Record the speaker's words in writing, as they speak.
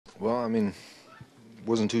Well, I mean,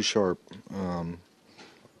 wasn't too sharp.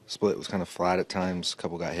 Split was kind of flat at times. A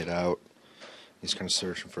couple got hit out. He's kind of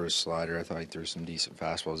searching for his slider. I thought he threw some decent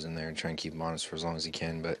fastballs in there and try and keep him honest for as long as he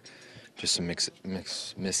can, but just some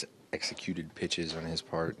mis-executed pitches on his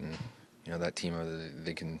part, and that team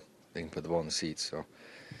they can put the ball in the seats. So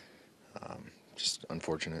just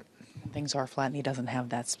unfortunate. Things are flat, and he doesn't have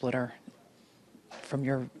that splitter. From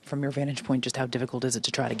your vantage point, just how difficult is it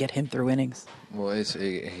to try to get him through innings? Well, it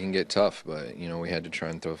can get tough, but we had to try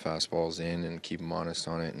and throw fastballs in and keep him honest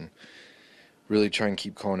on it, and really try and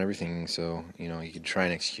keep calling everything so he could try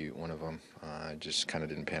and execute one of them. It just kind of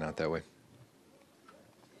didn't pan out that way.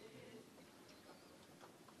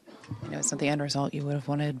 It's not the end result you would have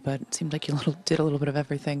wanted, but it seemed like you did a little bit of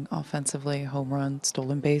everything offensively: home run,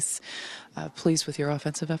 stolen base. Pleased with your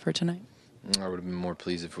offensive effort tonight? I would have been more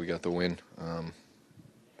pleased if we got the win.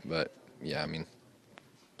 But, yeah,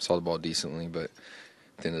 saw the ball decently, but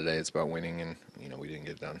at the end of the day, it's about winning, and, we didn't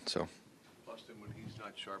get it done. So. Bustin, when he's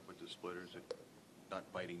not sharp with the splitters, it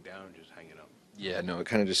not biting down, just hanging up. Yeah, no, it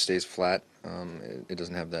kind of just stays flat. It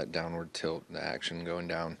doesn't have that downward tilt, the action going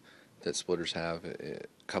down that splitters have. A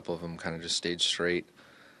couple of them kind of just stayed straight.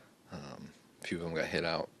 A few of them got hit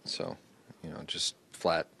out. So, just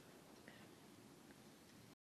flat.